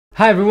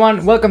Hi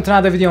everyone, welcome to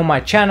another video on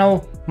my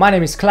channel. My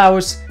name is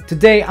Klaus.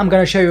 Today I'm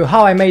gonna show you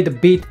how I made a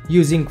beat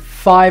using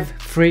 5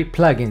 free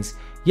plugins.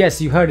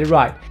 Yes, you heard it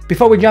right.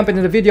 Before we jump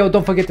into the video,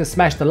 don't forget to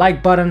smash the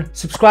like button,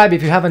 subscribe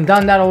if you haven't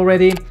done that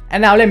already,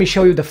 and now let me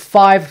show you the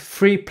 5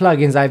 free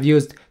plugins I've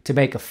used to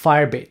make a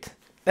fire beat.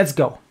 Let's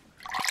go.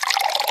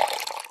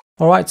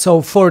 Alright, so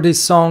for this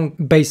song,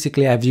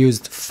 basically I've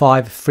used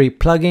 5 free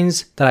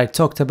plugins that I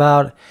talked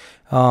about.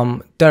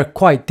 They're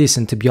quite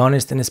decent to be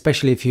honest, and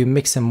especially if you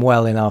mix them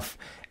well enough,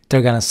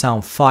 they're gonna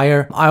sound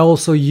fire. I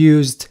also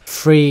used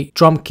free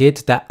drum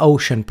kit that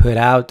Ocean put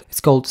out.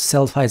 It's called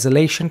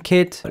Self-Isolation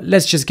Kit.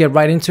 Let's just get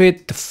right into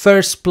it. The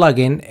first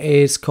plugin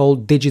is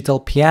called Digital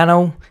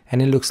Piano,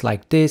 and it looks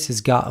like this.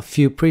 It's got a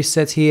few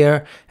presets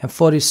here, and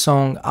for this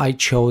song I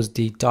chose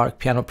the dark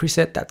piano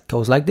preset that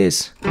goes like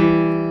this.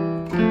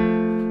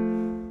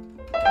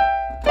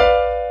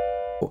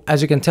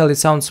 As you can tell, it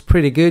sounds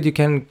pretty good. You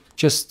can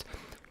just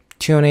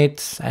tune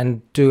it and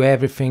do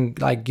everything,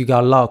 like you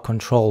got a lot of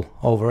control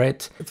over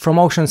it. From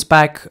Ocean's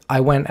pack,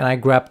 I went and I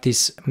grabbed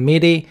this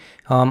MIDI.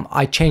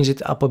 I changed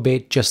it up a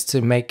bit just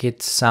to make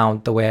it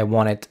sound the way I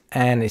want it,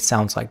 and it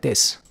sounds like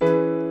this.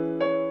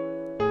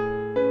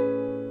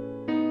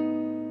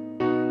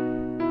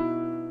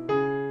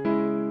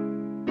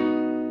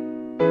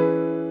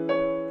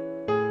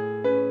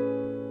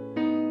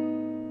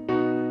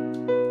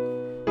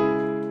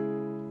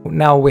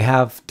 Now we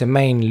have the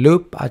main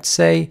loop, I'd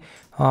say.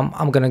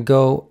 I'm gonna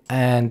go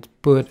and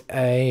put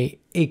a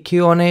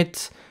EQ on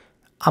it.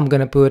 I'm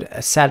gonna put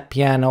a sad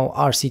piano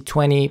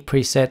RC20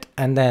 preset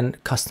and then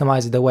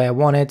customize it the way I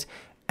want it,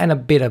 and a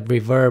bit of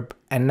reverb,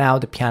 and now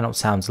the piano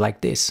sounds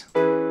like this.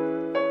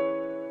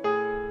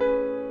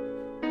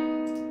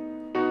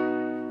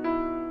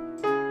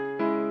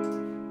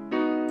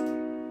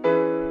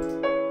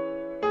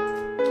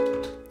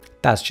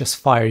 That's just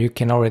fire, you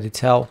can already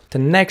tell. The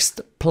next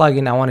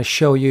plugin I want to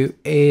show you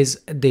is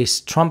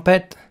this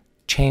trumpet,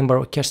 Chamber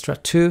Orchestra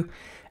 2,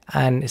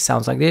 and it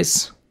sounds like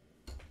this.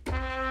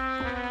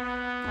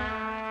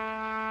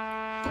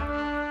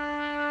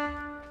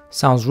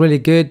 Sounds really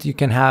good. You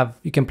can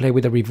play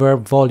with the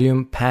reverb,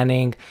 volume,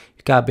 panning.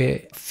 You got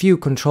a few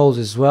controls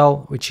as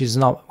well, which is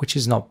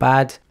not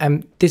bad.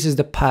 And this is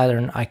the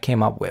pattern I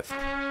came up with.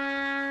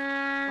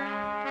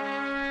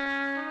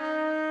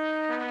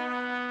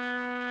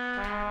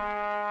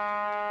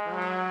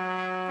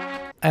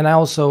 And I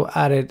also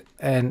added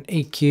an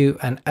EQ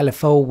and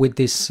LFO with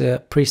this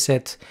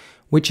preset,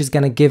 which is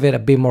gonna give it a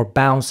bit more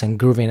bounce and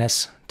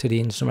grooviness to the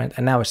instrument.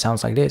 And now it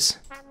sounds like this.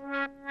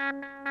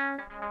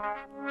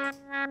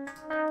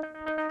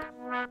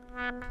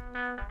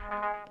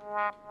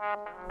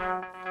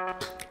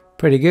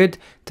 Pretty good.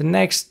 The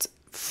next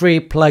free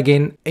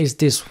plugin is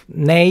this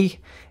Nay.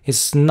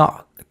 It's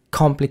not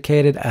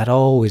complicated at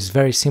all. It's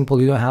very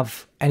simple. You don't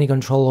have any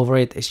control over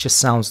it. It just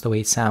sounds the way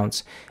it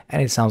sounds.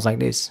 And it sounds like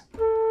this.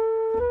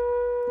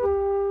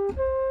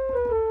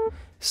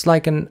 It's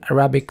like an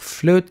Arabic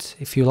flute,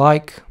 if you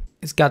like.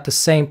 It's got the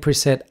same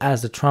preset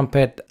as the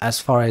trumpet as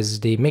far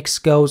as the mix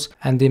goes,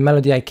 and the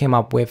melody I came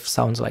up with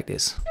sounds like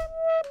this.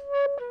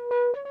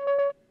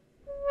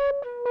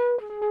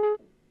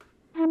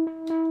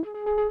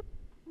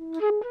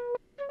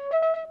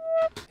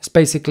 It's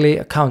basically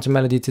a counter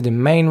melody to the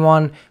main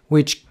one,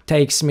 which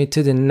takes me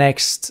to the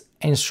next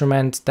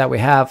instrument that we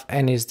have,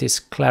 and is this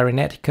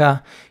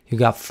clarinetica. You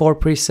got 4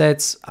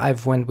 presets.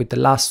 I've went with the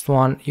last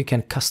one. You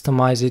can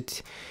customize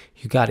it.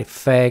 You got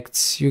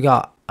effects, you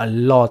got a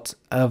lot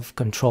of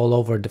control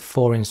over the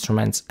 4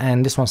 instruments,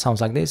 and this one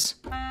sounds like this.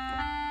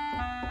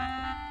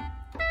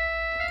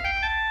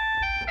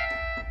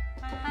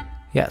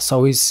 Yeah,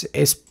 so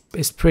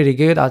it's pretty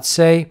good, I'd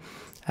say.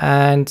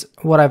 And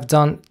what I've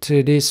done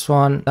to this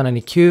one, done an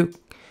EQ,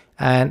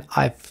 and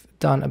I've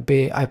done a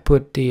bit, I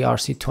put the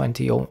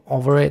RC20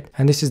 over it,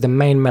 and this is the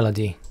main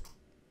melody.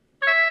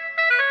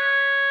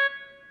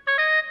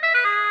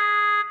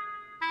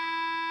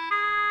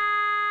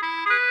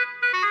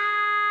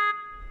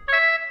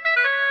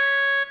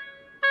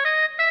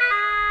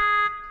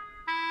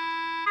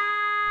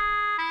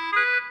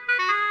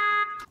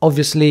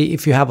 Obviously,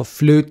 if you have a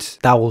flute,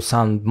 that will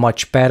sound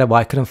much better, but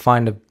I couldn't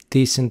find a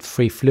decent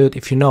free flute.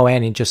 If you know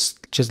any,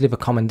 just leave a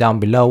comment down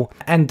below.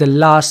 And the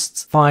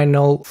last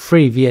final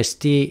free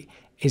VST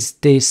is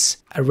this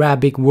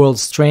Arabic world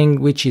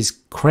string, which is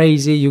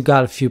crazy. You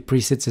got a few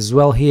presets as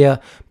well here,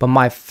 but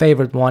my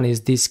favorite one is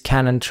this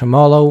Canon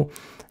tremolo,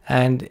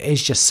 and it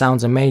just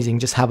sounds amazing.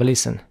 Just have a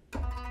listen.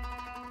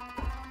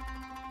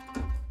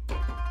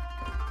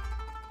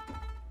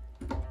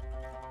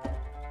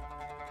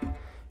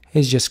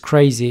 It's just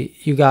crazy.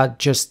 You got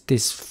just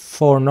these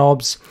 4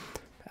 knobs.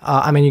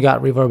 I mean, you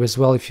got reverb as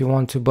well if you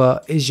want to,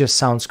 but it just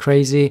sounds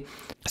crazy,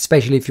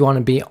 especially if you want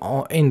to be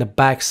in the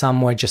back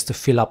somewhere just to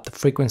fill up the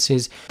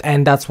frequencies.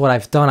 And that's what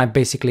I've done. I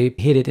basically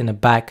hit it in the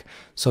back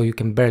so you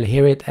can barely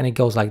hear it, and it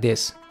goes like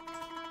this.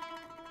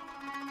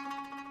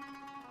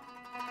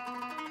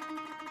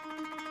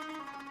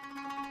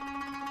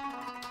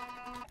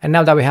 And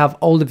now that we have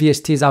all the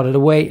VSTs out of the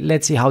way,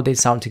 let's see how they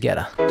sound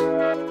together.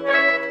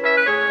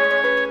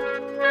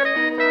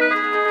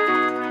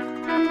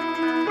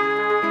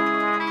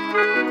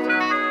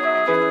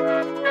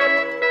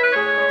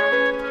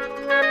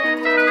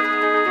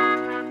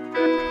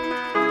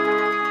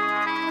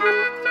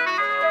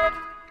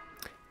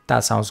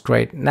 That sounds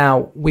great.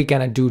 Now we're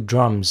gonna do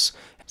drums.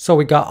 So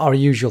we got our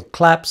usual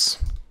claps,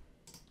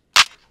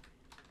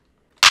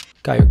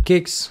 got your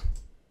kicks,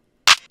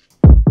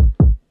 you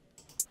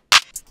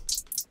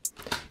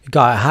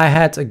got a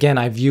hi-hat. Again,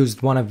 I've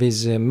used one of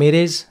his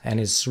midis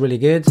and it's really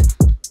good.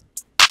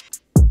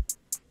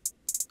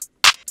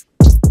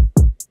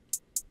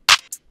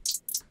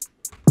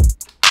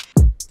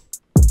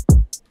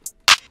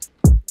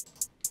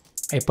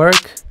 A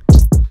perk,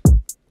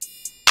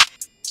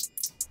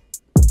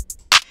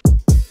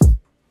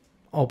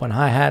 open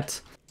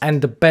hi-hat,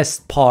 and the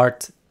best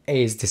part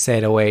is this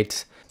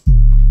 808.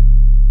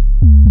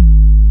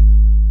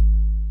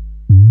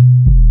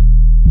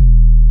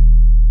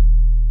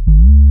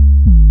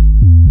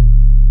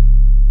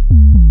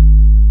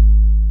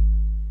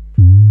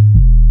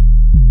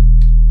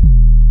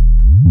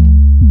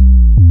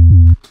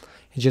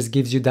 It just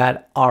gives you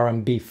that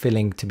R&B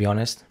feeling, to be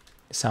honest.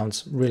 It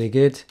sounds really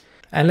good.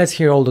 And let's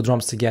hear all the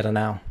drums together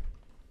now.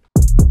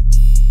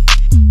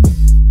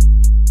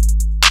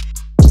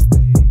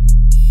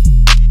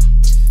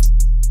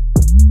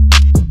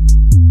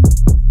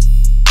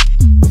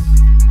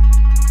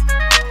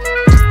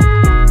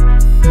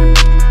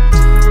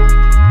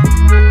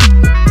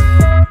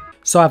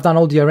 So I've done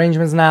all the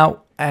arrangements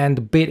now and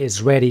the beat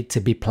is ready to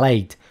be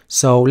played.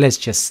 So let's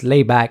just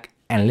lay back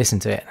and listen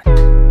to it.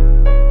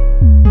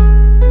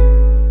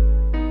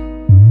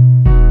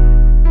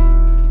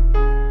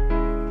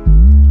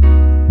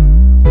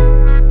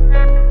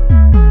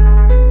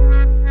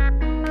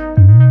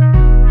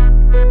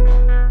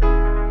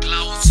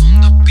 Klaus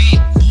on the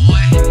beat,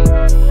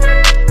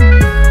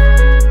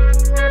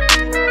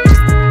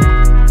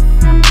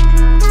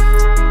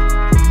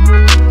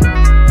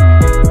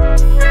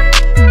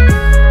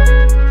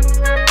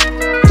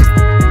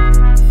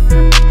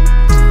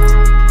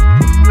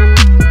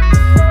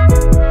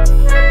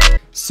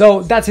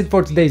 So that's it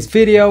for today's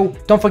video.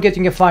 Don't forget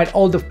you can find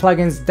all the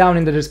plugins down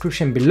in the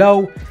description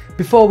below.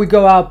 Before we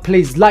go out,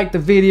 please like the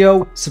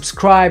video,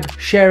 subscribe,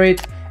 share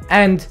it,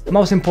 and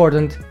most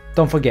important,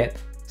 don't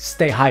forget,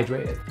 stay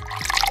hydrated.